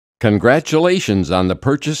Congratulations on the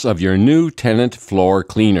purchase of your new Tennant floor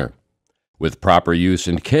cleaner. With proper use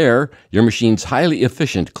and care, your machine's highly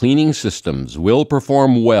efficient cleaning systems will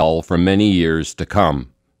perform well for many years to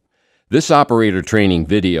come. This operator training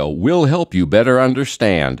video will help you better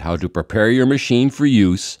understand how to prepare your machine for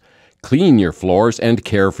use, clean your floors, and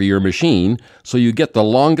care for your machine so you get the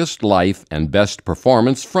longest life and best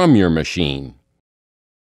performance from your machine.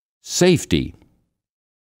 Safety.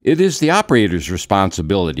 It is the operator's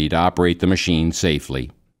responsibility to operate the machine safely.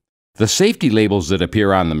 The safety labels that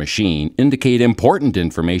appear on the machine indicate important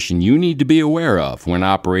information you need to be aware of when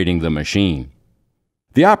operating the machine.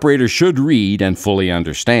 The operator should read and fully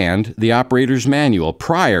understand the operator's manual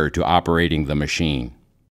prior to operating the machine.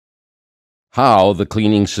 How the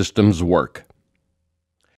cleaning systems work.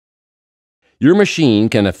 Your machine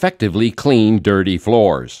can effectively clean dirty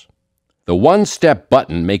floors. The one-step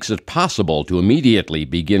button makes it possible to immediately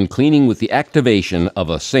begin cleaning with the activation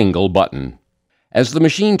of a single button. As the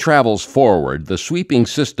machine travels forward, the sweeping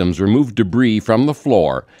systems remove debris from the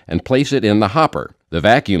floor and place it in the hopper. The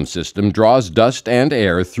vacuum system draws dust and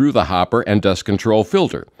air through the hopper and dust control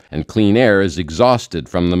filter, and clean air is exhausted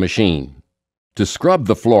from the machine. To scrub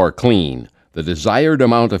the floor clean, the desired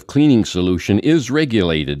amount of cleaning solution is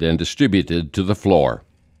regulated and distributed to the floor.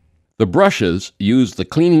 The brushes use the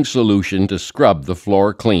cleaning solution to scrub the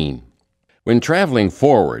floor clean. When traveling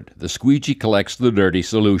forward, the squeegee collects the dirty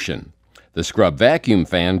solution. The scrub vacuum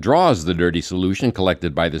fan draws the dirty solution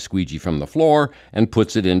collected by the squeegee from the floor and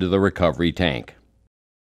puts it into the recovery tank.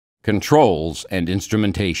 Controls and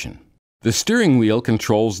instrumentation. The steering wheel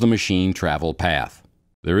controls the machine travel path.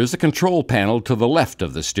 There is a control panel to the left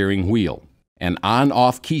of the steering wheel. An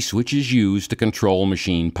on-off key switch is used to control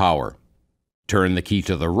machine power. Turn the key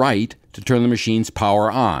to the right to turn the machine's power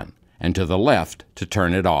on, and to the left to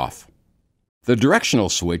turn it off. The directional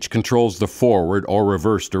switch controls the forward or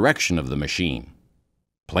reverse direction of the machine.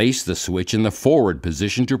 Place the switch in the forward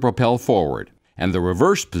position to propel forward, and the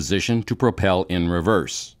reverse position to propel in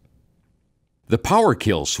reverse. The power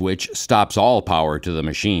kill switch stops all power to the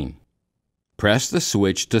machine. Press the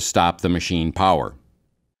switch to stop the machine power.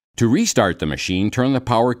 To restart the machine, turn the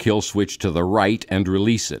power kill switch to the right and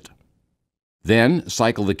release it. Then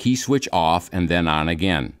cycle the key switch off and then on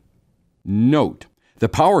again. Note: the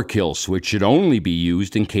power kill switch should only be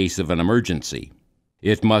used in case of an emergency.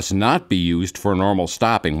 It must not be used for normal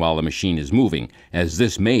stopping while the machine is moving, as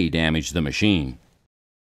this may damage the machine.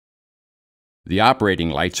 The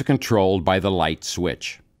operating lights are controlled by the light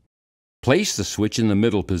switch. Place the switch in the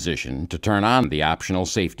middle position to turn on the optional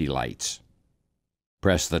safety lights.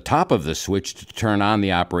 Press the top of the switch to turn on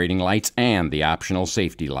the operating lights and the optional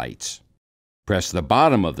safety lights. Press the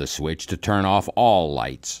bottom of the switch to turn off all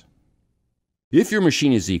lights. If your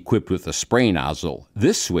machine is equipped with a spray nozzle,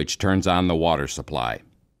 this switch turns on the water supply.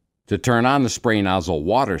 To turn on the spray nozzle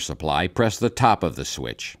water supply, press the top of the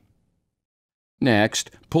switch.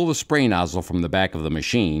 Next, pull the spray nozzle from the back of the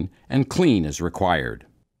machine and clean as required.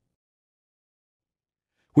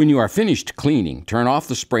 When you are finished cleaning, turn off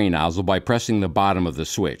the spray nozzle by pressing the bottom of the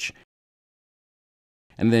switch,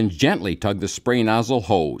 and then gently tug the spray nozzle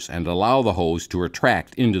hose and allow the hose to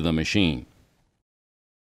retract into the machine.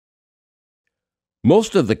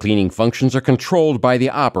 Most of the cleaning functions are controlled by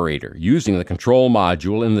the operator using the control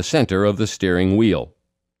module in the center of the steering wheel.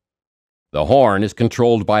 The horn is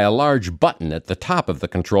controlled by a large button at the top of the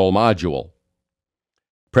control module.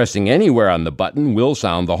 Pressing anywhere on the button will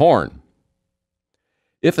sound the horn.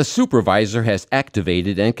 If a supervisor has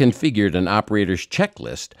activated and configured an operator's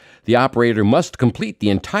checklist, the operator must complete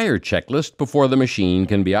the entire checklist before the machine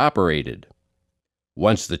can be operated.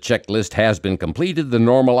 Once the checklist has been completed, the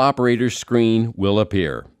normal operator's screen will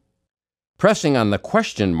appear. Pressing on the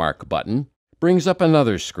question mark button brings up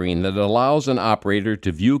another screen that allows an operator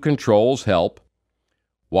to view controls help,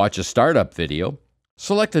 watch a startup video,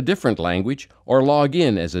 select a different language, or log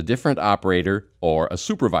in as a different operator or a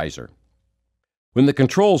supervisor. When the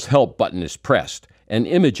Controls Help button is pressed, an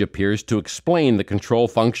image appears to explain the control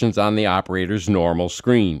functions on the operator's normal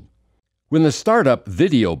screen. When the Startup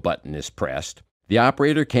Video button is pressed, the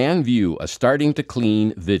operator can view a starting to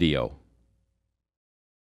clean video.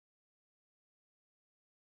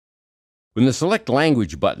 When the Select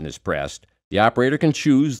Language button is pressed, the operator can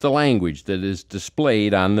choose the language that is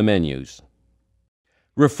displayed on the menus.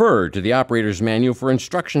 Refer to the operator's manual for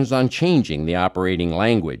instructions on changing the operating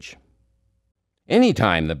language.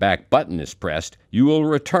 Anytime the back button is pressed, you will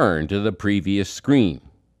return to the previous screen.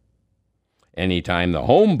 Anytime the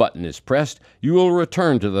Home button is pressed, you will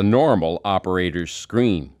return to the normal operator's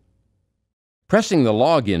screen. Pressing the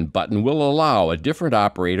Login button will allow a different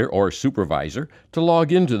operator or supervisor to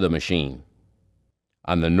log into the machine.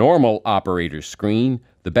 On the normal operator screen,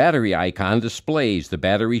 the battery icon displays the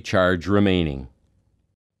battery charge remaining.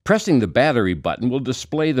 Pressing the battery button will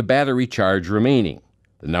display the battery charge remaining,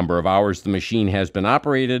 the number of hours the machine has been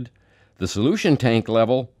operated, the solution tank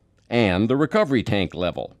level, and the recovery tank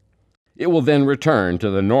level. It will then return to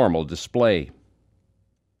the normal display.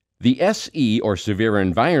 The SE or Severe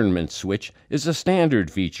Environment switch is a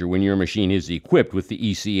standard feature when your machine is equipped with the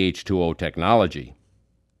ECH2O technology.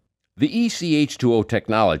 The ECH2O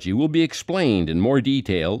technology will be explained in more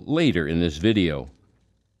detail later in this video.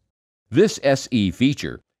 This SE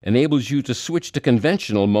feature enables you to switch to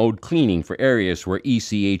conventional mode cleaning for areas where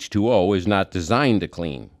ECH2O is not designed to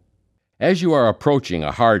clean. As you are approaching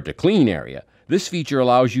a hard-to-clean area, this feature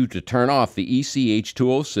allows you to turn off the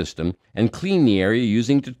ECH2O system and clean the area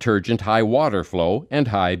using detergent high water flow and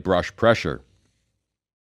high brush pressure.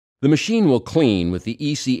 The machine will clean with the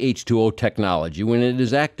ECH2O technology when it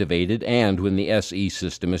is activated and when the SE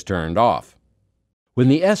system is turned off. When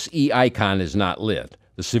the SE icon is not lit,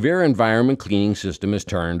 the Severe Environment Cleaning system is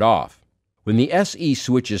turned off. When the SE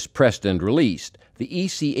switch is pressed and released, the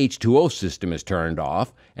ECH2O system is turned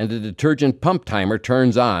off and the detergent pump timer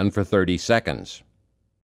turns on for 30 seconds.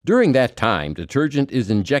 During that time, detergent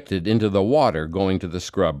is injected into the water going to the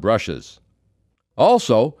scrub brushes.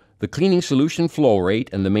 Also, the cleaning solution flow rate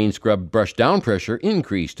and the main scrub brush down pressure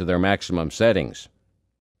increase to their maximum settings.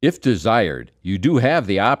 If desired, you do have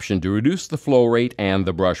the option to reduce the flow rate and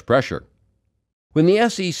the brush pressure. When the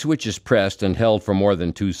SE switch is pressed and held for more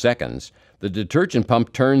than 2 seconds, the detergent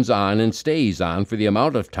pump turns on and stays on for the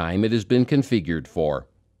amount of time it has been configured for.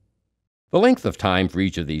 The length of time for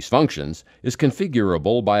each of these functions is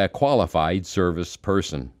configurable by a qualified service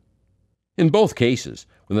person. In both cases,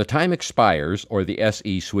 when the time expires or the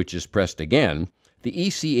SE switch is pressed again, the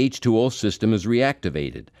ECH2O system is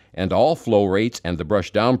reactivated and all flow rates and the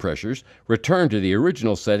brush down pressures return to the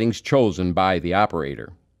original settings chosen by the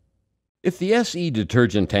operator. If the SE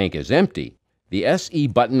detergent tank is empty, the SE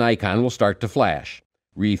button icon will start to flash.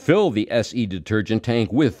 Refill the SE detergent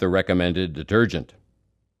tank with the recommended detergent.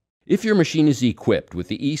 If your machine is equipped with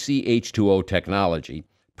the ECH2O technology,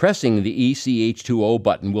 pressing the ECH2O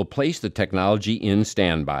button will place the technology in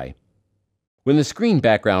standby. When the screen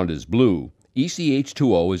background is blue,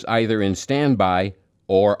 ECH2O is either in standby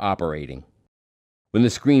or operating. When the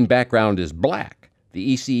screen background is black,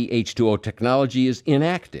 the ECH2O technology is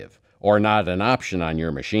inactive or not an option on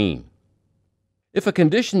your machine. If a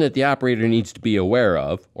condition that the operator needs to be aware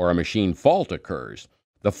of or a machine fault occurs,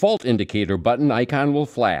 the fault indicator button icon will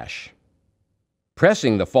flash.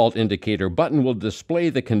 Pressing the fault indicator button will display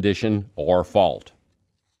the condition or fault.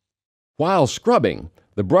 While scrubbing,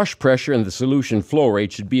 the brush pressure and the solution flow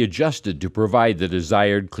rate should be adjusted to provide the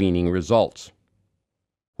desired cleaning results.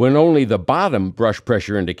 When only the bottom brush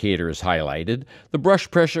pressure indicator is highlighted, the brush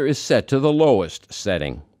pressure is set to the lowest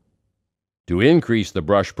setting. To increase the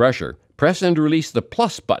brush pressure, press and release the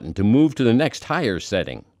plus button to move to the next higher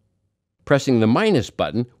setting. Pressing the minus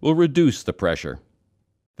button will reduce the pressure.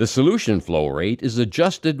 The solution flow rate is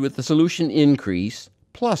adjusted with the solution increase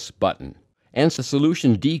plus button and the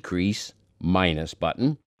solution decrease minus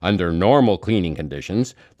button. Under normal cleaning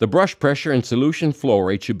conditions, the brush pressure and solution flow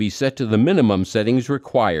rate should be set to the minimum settings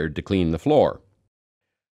required to clean the floor.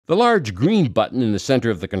 The large green button in the center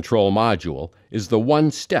of the control module is the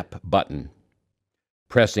one-step button.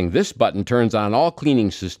 Pressing this button turns on all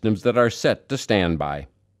cleaning systems that are set to standby.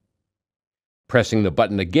 Pressing the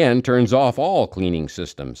button again turns off all cleaning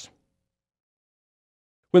systems.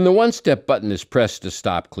 When the one-step button is pressed to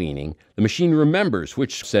stop cleaning, the machine remembers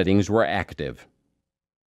which settings were active.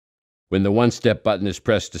 When the one-step button is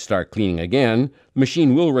pressed to start cleaning again, the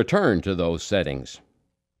machine will return to those settings.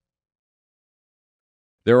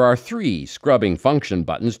 There are 3 scrubbing function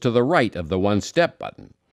buttons to the right of the one-step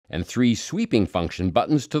button, and 3 sweeping function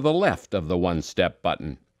buttons to the left of the one-step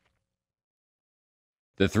button.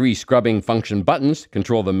 The 3 scrubbing function buttons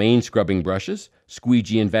control the main scrubbing brushes,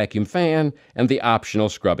 squeegee and vacuum fan, and the optional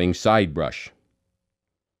scrubbing side brush.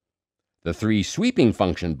 The 3 sweeping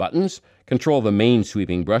function buttons control the main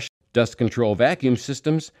sweeping brush, dust control vacuum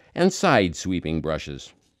systems, and side sweeping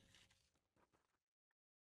brushes.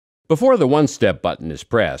 Before the one-step button is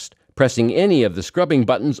pressed, pressing any of the scrubbing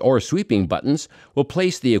buttons or sweeping buttons will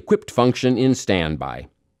place the equipped function in standby.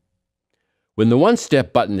 When the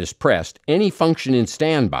one-step button is pressed, any function in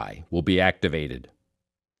standby will be activated.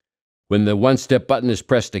 When the one-step button is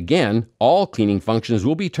pressed again, all cleaning functions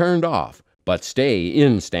will be turned off, but stay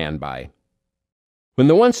in standby. When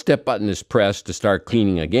the one-step button is pressed to start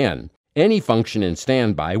cleaning again, any function in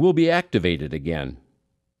standby will be activated again.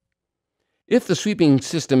 If the sweeping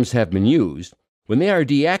systems have been used, When they are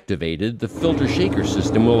deactivated, the filter shaker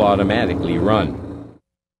system will automatically run.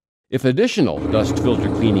 If additional dust filter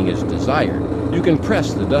cleaning is desired, you can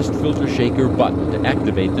press the dust filter shaker button to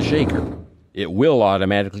activate the shaker. It will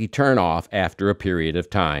automatically turn off after a period of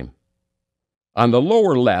time. On the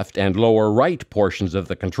lower left and lower right portions of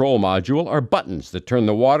the control module are buttons that turn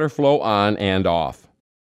the water flow on and off.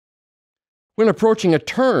 When approaching a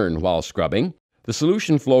turn while scrubbing, the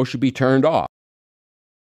solution flow should be turned off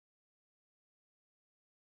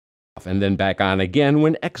and then back on again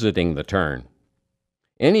when exiting the turn.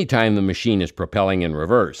 Anytime the machine is propelling in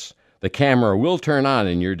reverse, the camera will turn on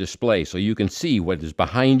in your display so you can see what is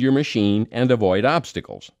behind your machine and avoid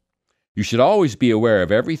obstacles. You should always be aware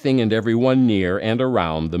of everything and everyone near and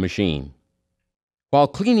around the machine. While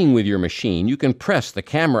cleaning with your machine, you can press the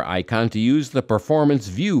camera icon to use the Performance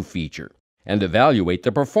View feature and evaluate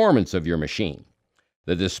the performance of your machine.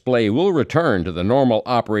 The display will return to the normal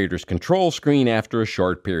operator's control screen after a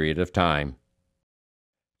short period of time.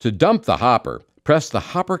 To dump the hopper, press the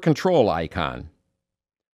hopper control icon.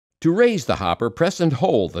 To raise the hopper, press and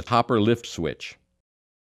hold the hopper lift switch.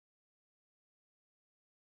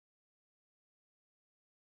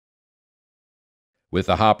 With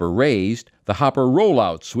the hopper raised, the hopper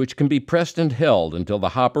rollout switch can be pressed and held until the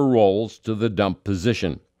hopper rolls to the dump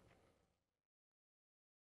position.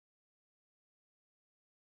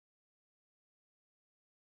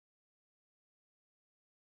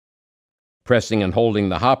 Pressing and holding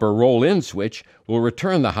the hopper roll-in switch will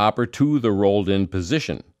return the hopper to the rolled-in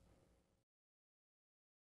position.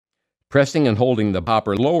 Pressing and holding the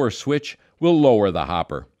hopper lower switch will lower the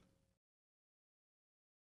hopper.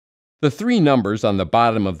 The three numbers on the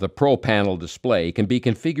bottom of the Pro Panel display can be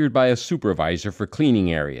configured by a supervisor for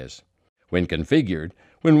cleaning areas. When configured,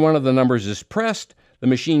 when one of the numbers is pressed, the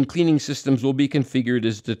machine cleaning systems will be configured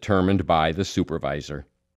as determined by the supervisor.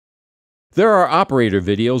 There are operator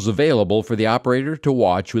videos available for the operator to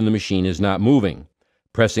watch when the machine is not moving.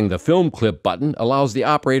 Pressing the film clip button allows the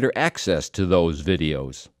operator access to those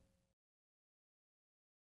videos.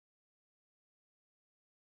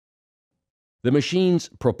 The machine's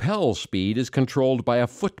propel speed is controlled by a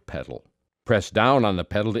foot pedal. Press down on the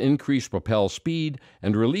pedal to increase propel speed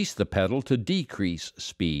and release the pedal to decrease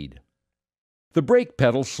speed. The brake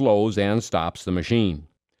pedal slows and stops the machine.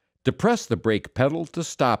 Depress the brake pedal to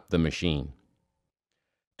stop the machine.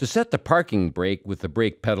 To set the parking brake with the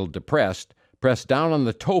brake pedal depressed, press down on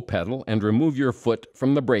the toe pedal and remove your foot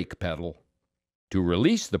from the brake pedal. To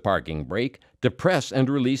release the parking brake, depress and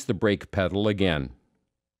release the brake pedal again.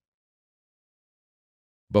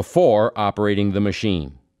 Before operating the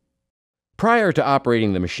machine. Prior to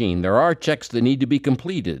operating the machine, there are checks that need to be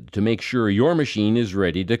completed to make sure your machine is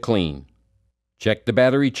ready to clean. Check the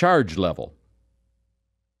battery charge level.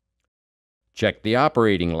 Check the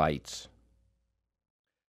operating lights.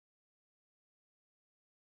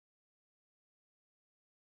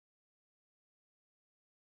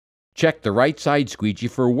 Check the right side squeegee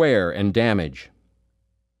for wear and damage.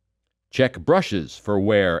 Check brushes for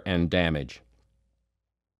wear and damage.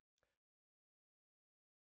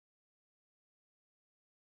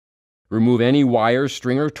 Remove any wire,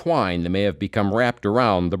 string, or twine that may have become wrapped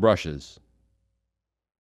around the brushes.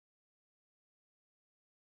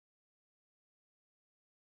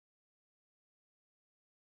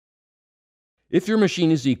 If your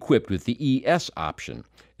machine is equipped with the ES option,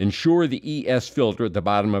 ensure the ES filter at the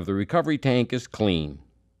bottom of the recovery tank is clean.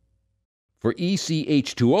 For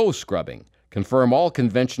ECH2O scrubbing, confirm all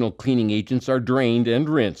conventional cleaning agents are drained and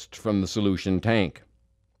rinsed from the solution tank.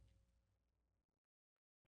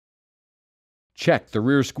 Check the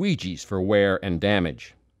rear squeegees for wear and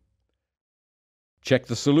damage. Check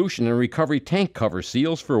the solution and recovery tank cover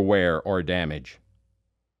seals for wear or damage.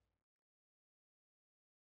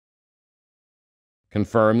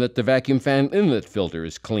 Confirm that the vacuum fan inlet filter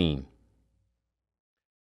is clean.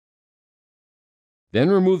 Then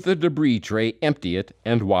remove the debris tray, empty it,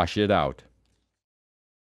 and wash it out.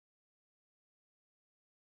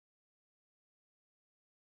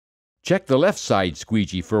 Check the left side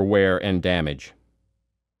squeegee for wear and damage.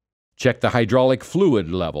 Check the hydraulic fluid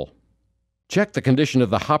level. Check the condition of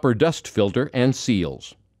the hopper dust filter and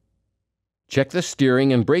seals. Check the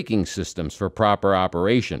steering and braking systems for proper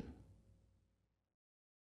operation.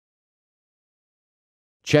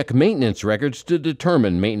 Check maintenance records to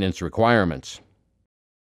determine maintenance requirements.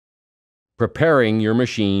 Preparing your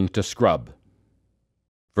machine to scrub.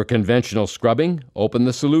 For conventional scrubbing, open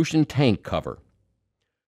the solution tank cover.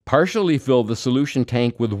 Partially fill the solution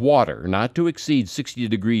tank with water not to exceed 60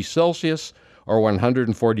 degrees Celsius or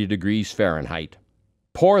 140 degrees Fahrenheit.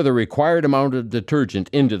 Pour the required amount of detergent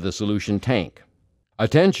into the solution tank.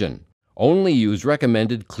 Attention! Only use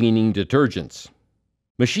recommended cleaning detergents.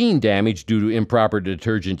 Machine damage due to improper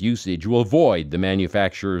detergent usage will void the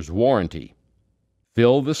manufacturer's warranty.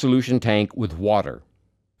 Fill the solution tank with water.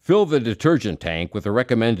 Fill the detergent tank with a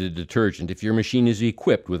recommended detergent if your machine is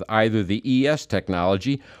equipped with either the ES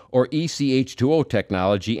technology or ECH2O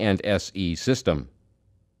technology and SE system.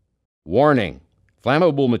 Warning: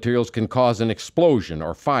 flammable materials can cause an explosion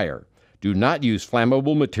or fire. Do not use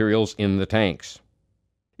flammable materials in the tanks.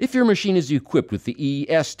 If your machine is equipped with the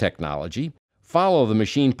ES technology, follow the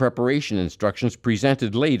machine preparation instructions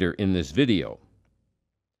presented later in this video.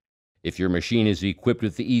 If your machine is equipped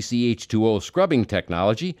with the ECH2O scrubbing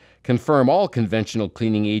technology, confirm all conventional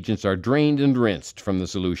cleaning agents are drained and rinsed from the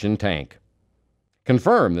solution tank.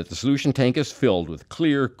 Confirm that the solution tank is filled with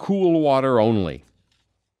clear, cool water only.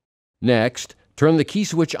 Next, turn the key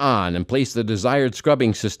switch on and place the desired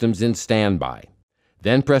scrubbing systems in standby.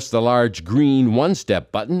 Then press the large green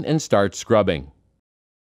one-step button and start scrubbing.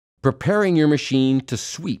 Preparing your machine to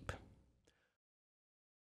sweep.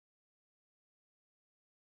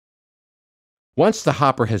 Once the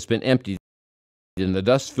hopper has been emptied and the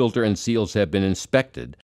dust filter and seals have been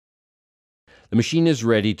inspected, the machine is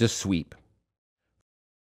ready to sweep.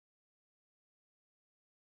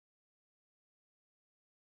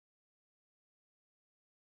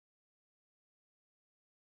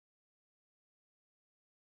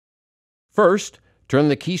 First, turn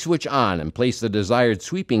the key switch on and place the desired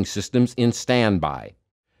sweeping systems in standby.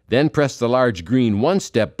 Then press the large green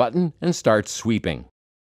one-step button and start sweeping.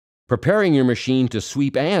 Preparing your machine to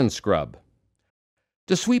sweep and scrub.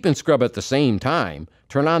 To sweep and scrub at the same time,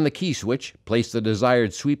 turn on the key switch, place the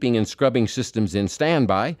desired sweeping and scrubbing systems in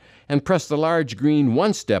standby, and press the large green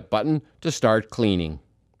one-step button to start cleaning.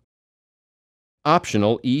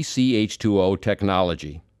 Optional ECH2O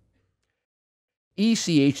technology.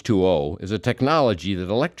 ECH2O is a technology that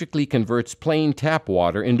electrically converts plain tap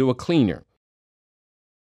water into a cleaner.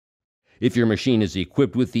 If your machine is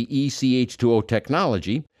equipped with the ECH2O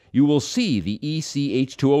technology, you will see the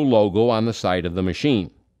ECH2O logo on the side of the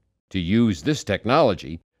machine. To use this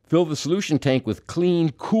technology, fill the solution tank with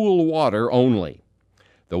clean, cool water only.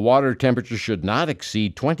 The water temperature should not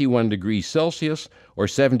exceed 21 degrees Celsius or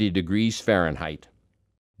 70 degrees Fahrenheit.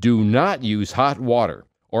 Do not use hot water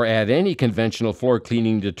or add any conventional floor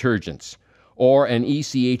cleaning detergents, or an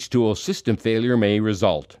ECH2O system failure may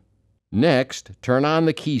result. Next, turn on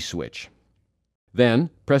the key switch. Then,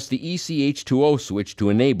 press the ECH2O switch to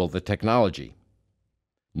enable the technology.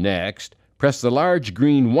 Next, press the large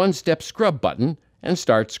green one-step scrub button and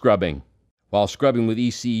start scrubbing. While scrubbing with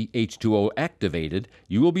ECH2O activated,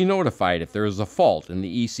 you will be notified if there is a fault in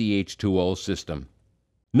the ECH2O system.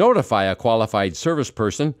 Notify a qualified service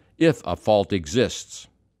person if a fault exists.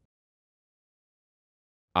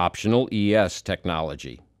 Optional ES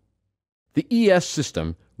technology. The ES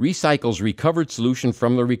system recycles recovered solution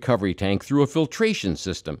from the recovery tank through a filtration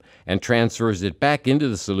system and transfers it back into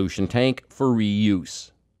the solution tank for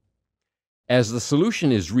reuse. As the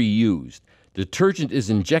solution is reused, detergent is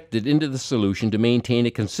injected into the solution to maintain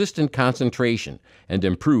a consistent concentration and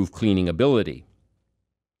improve cleaning ability.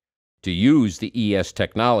 To use the ES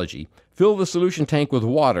technology, fill the solution tank with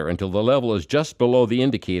water until the level is just below the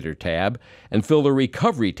indicator tab and fill the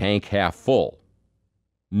recovery tank half full.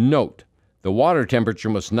 Note: the water temperature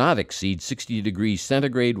must not exceed 60 degrees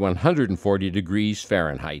centigrade, 140 degrees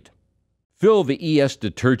Fahrenheit. Fill the ES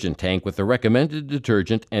detergent tank with the recommended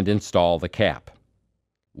detergent and install the cap.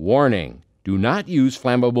 Warning: do not use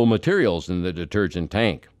flammable materials in the detergent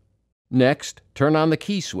tank. Next, turn on the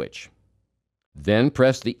key switch. Then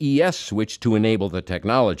press the ES switch to enable the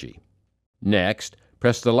technology. Next,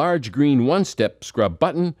 press the large green one-step scrub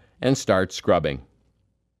button and start scrubbing.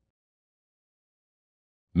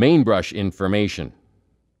 Main brush information.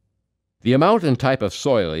 The amount and type of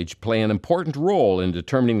soilage play an important role in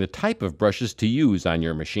determining the type of brushes to use on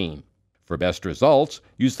your machine. For best results,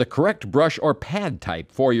 use the correct brush or pad type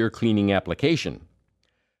for your cleaning application.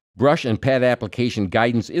 Brush and pad application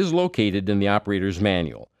guidance is located in the operator's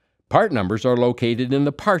manual. Part numbers are located in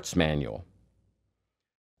the parts manual.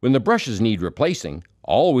 When the brushes need replacing,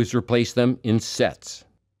 always replace them in sets.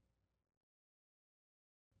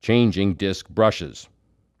 Changing disc brushes.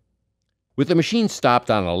 With the machine stopped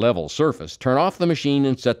on a level surface, turn off the machine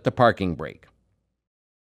and set the parking brake.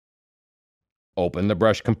 Open the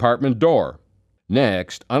brush compartment door.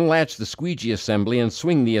 Next, unlatch the squeegee assembly and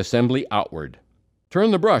swing the assembly outward.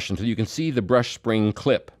 Turn the brush until you can see the brush spring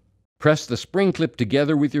clip. Press the spring clip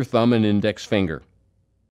together with your thumb and index finger.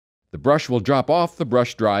 The brush will drop off the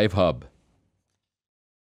brush drive hub.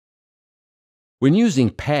 When using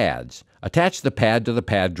pads, attach the pad to the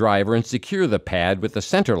pad driver and secure the pad with the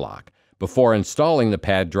center lock. before installing the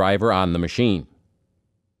pad driver on the machine.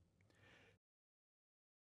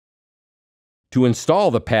 To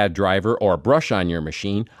install the pad driver or brush on your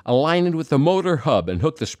machine, align it with the motor hub and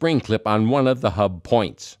hook the spring clip on one of the hub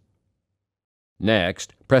points.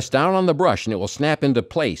 Next, press down on the brush and it will snap into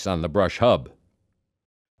place on the brush hub.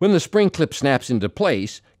 When the spring clip snaps into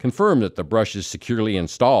place, confirm that the brush is securely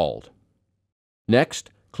installed.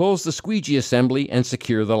 Next, close the squeegee assembly and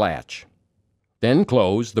secure the latch. Then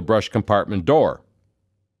close the brush compartment door.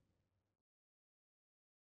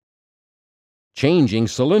 Changing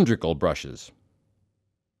cylindrical brushes.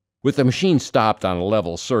 With the machine stopped on a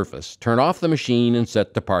level surface, turn off the machine and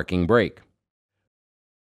set the parking brake.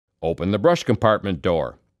 Open the brush compartment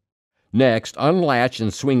door. Next, unlatch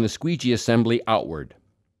and swing the squeegee assembly outward.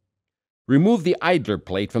 Remove the idler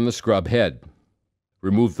plate from the scrub head.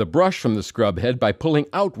 Remove the brush from the scrub head by pulling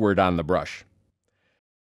outward on the brush.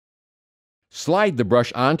 Slide the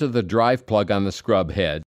brush onto the drive plug on the scrub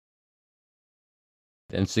head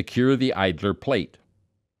and secure the idler plate.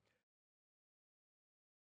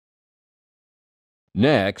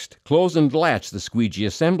 Next, close and latch the squeegee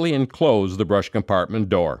assembly and close the brush compartment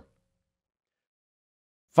door.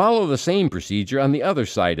 Follow the same procedure on the other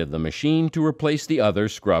side of the machine to replace the other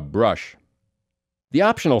scrub brush. The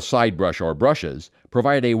optional side brush or brushes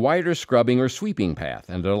provide a wider scrubbing or sweeping path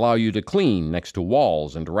and allow you to clean next to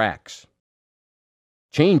walls and racks.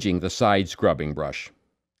 Changing the side scrubbing brush.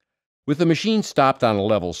 With the machine stopped on a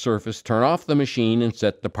level surface, turn off the machine and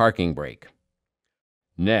set the parking brake.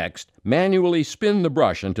 Next, manually spin the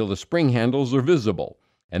brush until the spring handles are visible,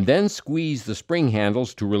 and then squeeze the spring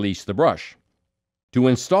handles to release the brush. To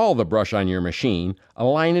install the brush on your machine,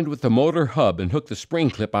 align it with the motor hub and hook the spring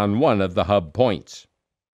clip on one of the hub points.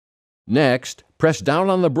 Next, press down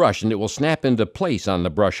on the brush and it will snap into place on the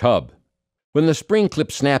brush hub. When the spring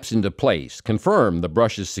clip snaps into place, confirm the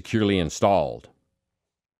brush is securely installed.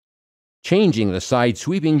 Changing the side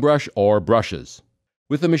sweeping brush or brushes.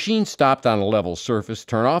 With the machine stopped on a level surface,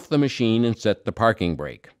 turn off the machine and set the parking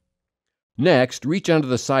brake. Next, reach under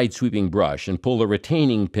the side sweeping brush and pull the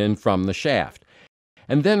retaining pin from the shaft,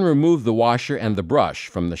 and then remove the washer and the brush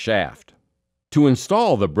from the shaft. To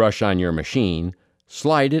install the brush on your machine,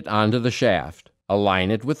 slide it onto the shaft,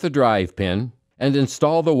 align it with the drive pin, and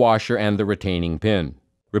install the washer and the retaining pin.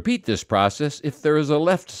 Repeat this process if there is a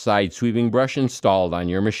left side sweeping brush installed on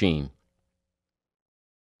your machine.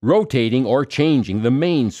 Rotating or changing the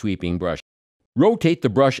main sweeping brush. Rotate the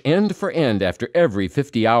brush end for end after every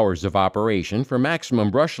 50 hours of operation for maximum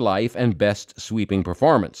brush life and best sweeping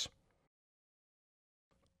performance.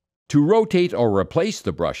 To rotate or replace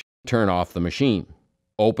the brush, turn off the machine.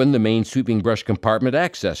 Open the main sweeping brush compartment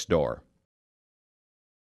access door.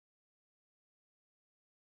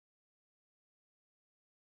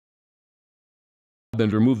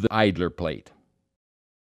 And remove the idler plate.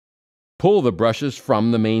 Pull the brushes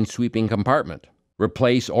from the main sweeping compartment.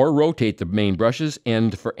 Replace or rotate the main brushes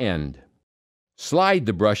end for end. Slide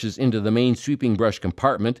the brushes into the main sweeping brush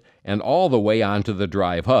compartment and all the way onto the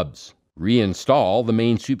drive hubs. Reinstall the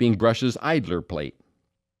main sweeping brush's idler plate.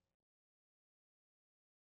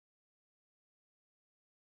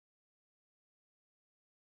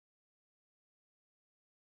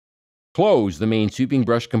 Close the main sweeping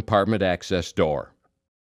brush compartment access door.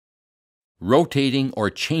 Rotating or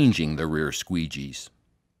changing the rear squeegees.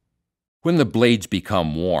 When the blades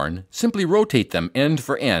become worn, simply rotate them end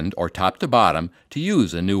for end or top to bottom to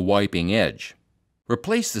use a new wiping edge.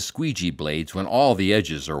 Replace the squeegee blades when all the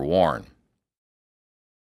edges are worn.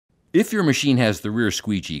 If your machine has the rear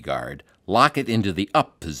squeegee guard, lock it into the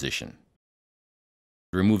up position.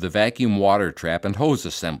 Remove the vacuum water trap and hose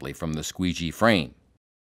assembly from the squeegee frame.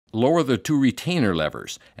 Lower the two retainer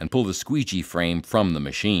levers and pull the squeegee frame from the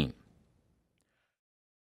machine.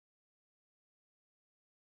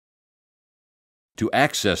 To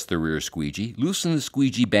access the rear squeegee, loosen the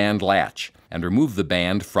squeegee band latch and remove the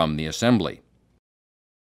band from the assembly.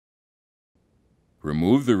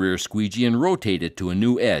 Remove the rear squeegee and rotate it to a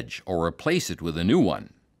new edge or replace it with a new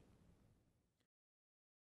one.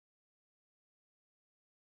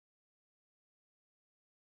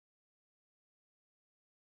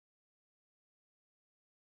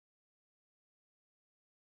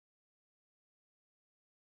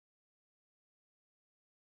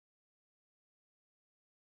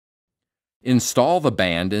 Install the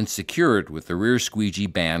band and secure it with the rear squeegee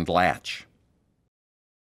band latch.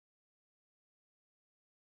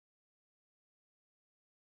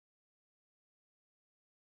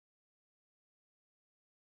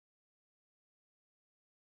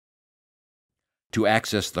 To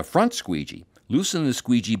access the front squeegee, loosen the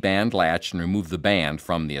squeegee band latch and remove the band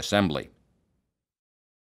from the assembly.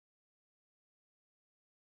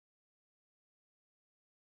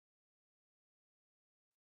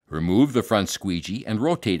 Remove the front squeegee and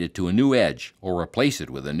rotate it to a new edge or replace it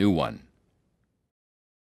with a new one.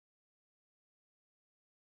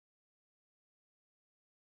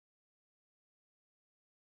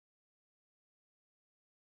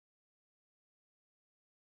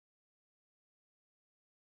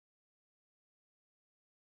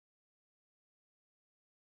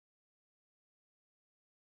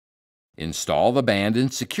 Install the band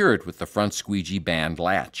and secure it with the front squeegee band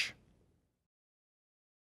latch.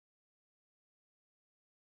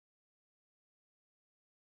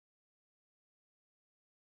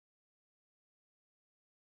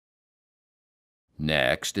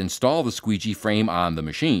 Next, install the squeegee frame on the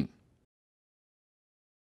machine.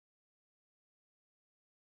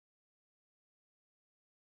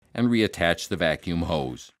 And reattach the vacuum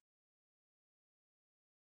hose.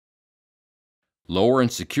 Lower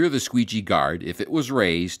and secure the squeegee guard if it was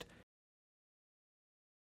raised,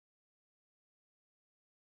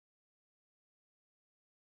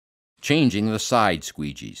 changing the side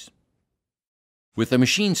squeegees. With the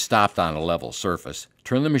machine stopped on a level surface,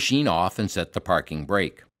 turn the machine off and set the parking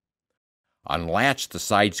brake. Unlatch the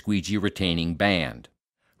side squeegee retaining band.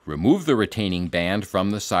 Remove the retaining band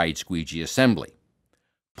from the side squeegee assembly.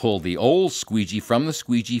 Pull the old squeegee from the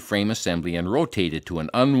squeegee frame assembly and rotate it to an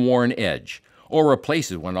unworn edge, or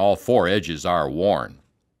replace it when all 4 edges are worn.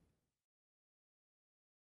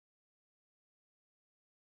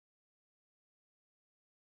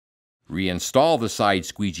 Reinstall the side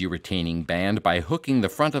squeegee retaining band by hooking the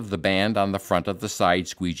front of the band on the front of the side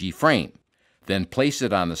squeegee frame. Then place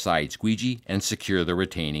it on the side squeegee and secure the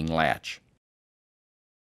retaining latch.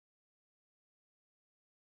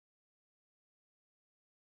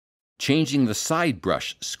 Changing the side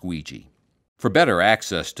brush squeegee. For better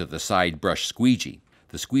access to the side brush squeegee,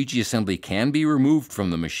 the squeegee assembly can be removed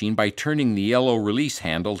from the machine by turning the yellow release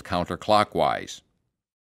handle counterclockwise.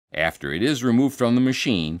 After it is removed from the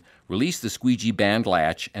machine, release the squeegee band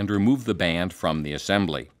latch and remove the band from the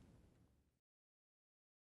assembly.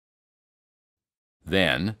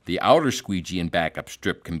 Then, the outer squeegee and backup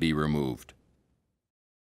strip can be removed.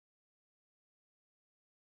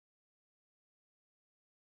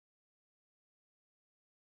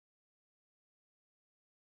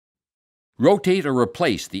 Rotate or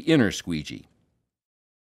replace the inner squeegee.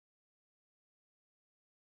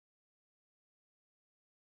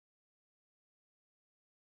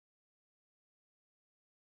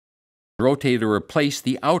 Rotate or replace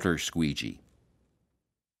the outer squeegee.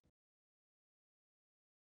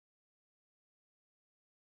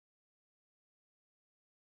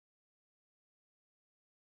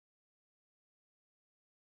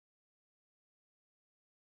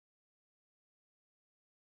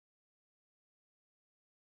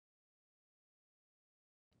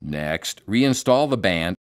 Next, reinstall the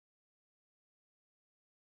band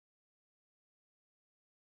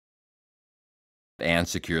and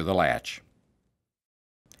secure the latch.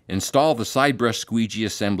 Install the side brush squeegee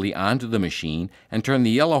assembly onto the machine and turn the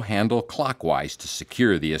yellow handle clockwise to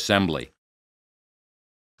secure the assembly.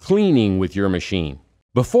 Cleaning with your machine.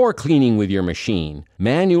 Before cleaning with your machine,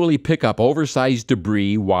 manually pick up oversized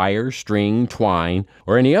debris, wire, string, twine,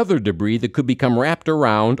 or any other debris that could become wrapped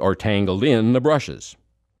around or tangled in the brushes.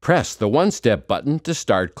 Press the one-step button to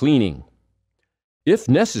start cleaning. If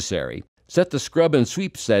necessary, set the scrub and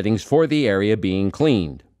sweep settings for the area being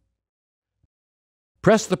cleaned.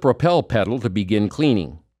 Press the propel pedal to begin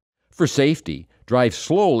cleaning. For safety, drive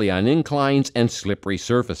slowly on inclines and slippery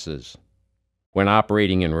surfaces. When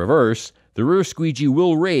operating in reverse, the rear squeegee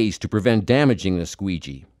will raise to prevent damaging the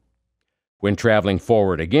squeegee. When traveling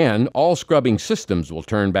forward again, all scrubbing systems will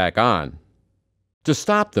turn back on. To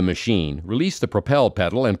stop the machine, release the propel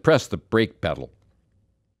pedal and press the brake pedal.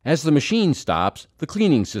 As the machine stops, the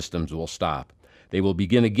cleaning systems will stop. They will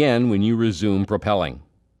begin again when you resume propelling.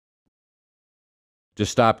 To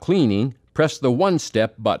stop cleaning, press the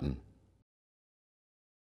one-step button.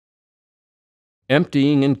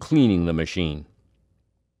 Emptying and cleaning the machine.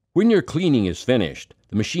 When your cleaning is finished,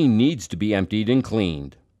 the machine needs to be emptied and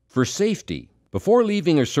cleaned. For safety, before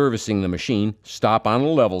leaving or servicing the machine, stop on a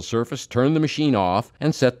level surface, turn the machine off,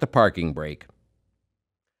 and set the parking brake.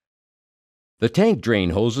 The tank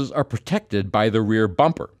drain hoses are protected by the rear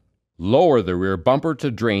bumper. Lower the rear bumper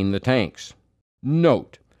to drain the tanks.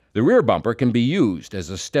 Note: the rear bumper can be used as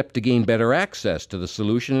a step to gain better access to the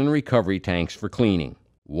solution and recovery tanks for cleaning.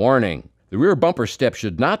 Warning: the rear bumper step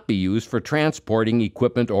should not be used for transporting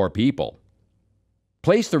equipment or people.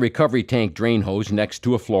 Place the recovery tank drain hose next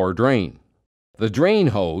to a floor drain. The drain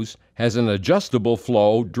hose has an adjustable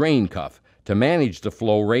flow drain cuff to manage the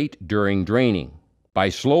flow rate during draining. By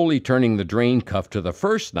slowly turning the drain cuff to the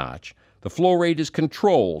first notch, The flow rate is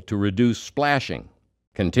controlled to reduce splashing.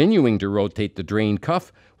 Continuing to rotate the drain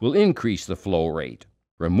cuff will increase the flow rate.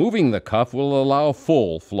 Removing the cuff will allow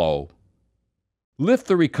full flow. Lift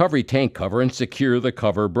the recovery tank cover and secure the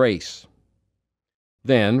cover brace.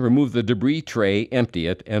 Then remove the debris tray, empty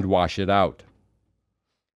it, and wash it out.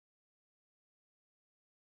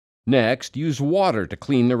 Next, use water to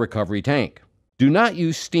clean the recovery tank. Do not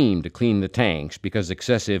use steam to clean the tanks because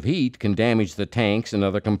excessive heat can damage the tanks and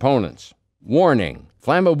other components. Warning: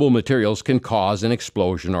 flammable materials can cause an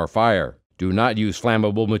explosion or fire. Do not use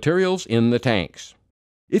flammable materials in the tanks.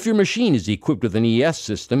 If your machine is equipped with an ES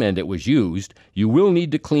system and it was used, you will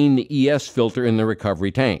need to clean the ES filter in the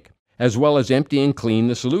recovery tank, as well as empty and clean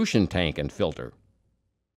the solution tank and filter.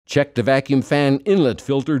 Check the vacuum fan inlet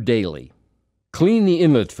filter daily. Clean the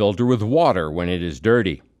inlet filter with water when it is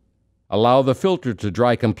dirty. Allow the filter to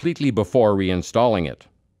dry completely before reinstalling it.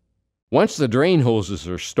 Once the drain hoses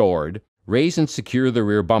are stored, raise and secure the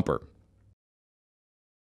rear bumper.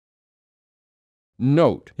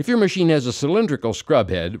 Note: if your machine has a cylindrical scrub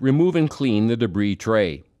head, remove and clean the debris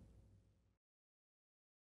tray.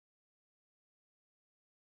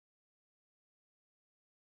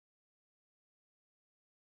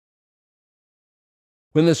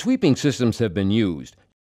 When the sweeping systems have been used,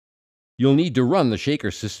 you'll need to run the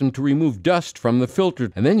shaker system to remove dust from the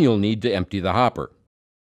filter, and then you'll need to empty the hopper.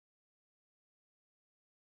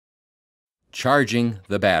 Charging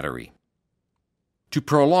the battery. To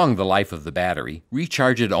prolong the life of the battery,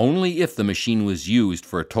 recharge it only if the machine was used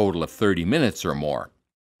for a total of 30 minutes or more.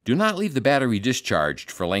 Do not leave the battery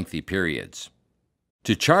discharged for lengthy periods.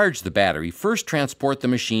 To charge the battery, first transport the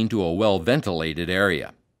machine to a well-ventilated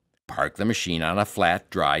area. Park the machine on a flat,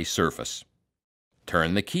 dry surface.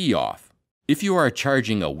 Turn the key off. If you are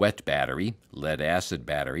charging a wet battery, lead-acid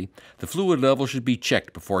battery, the fluid level should be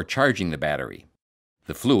checked before charging the battery.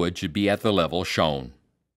 The fluid should be at the level shown.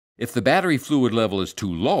 If the battery fluid level is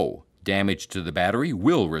too low, damage to the battery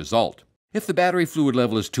will result. If the battery fluid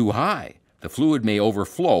level is too high, the fluid may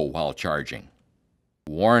overflow while charging.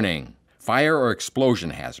 Warning: fire or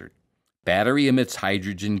explosion hazard. Battery emits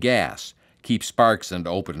hydrogen gas. Keep sparks and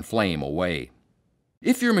open flame away.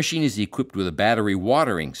 If your machine is equipped with a battery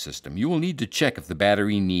watering system, you will need to check if the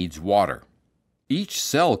battery needs water. Each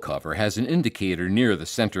cell cover has an indicator near the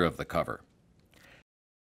center of the cover.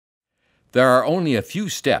 There are only a few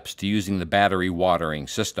steps to using the battery watering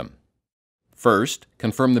system. First,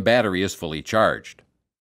 confirm the battery is fully charged.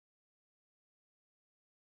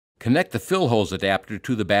 Connect the fill hose adapter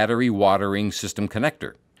to the battery watering system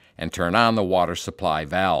connector and turn on the water supply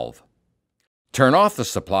valve. Turn off the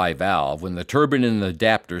supply valve when the turbine in the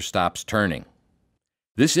adapter stops turning.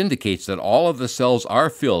 This indicates that all of the cells are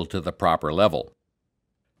filled to the proper level.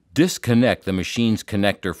 Disconnect the machine's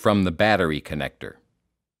connector from the battery connector.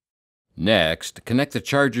 Next, connect the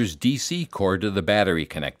charger's DC cord to the battery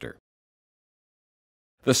connector.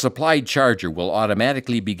 The supplied charger will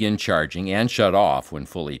automatically begin charging and shut off when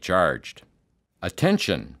fully charged.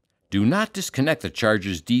 Attention! Do not disconnect the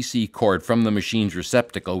charger's DC cord from the machine's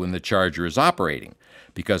receptacle when the charger is operating,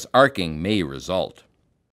 because arcing may result.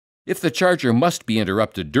 If the charger must be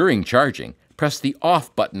interrupted during charging, press the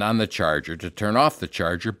off button on the charger to turn off the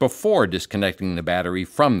charger before disconnecting the battery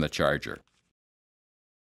from the charger.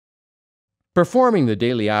 Performing the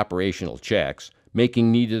daily operational checks,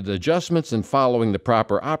 making needed adjustments, and following the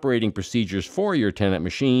proper operating procedures for your Tennant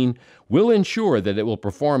machine will ensure that it will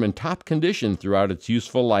perform in top condition throughout its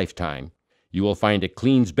useful lifetime. You will find it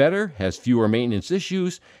cleans better, has fewer maintenance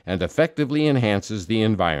issues, and effectively enhances the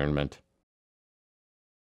environment.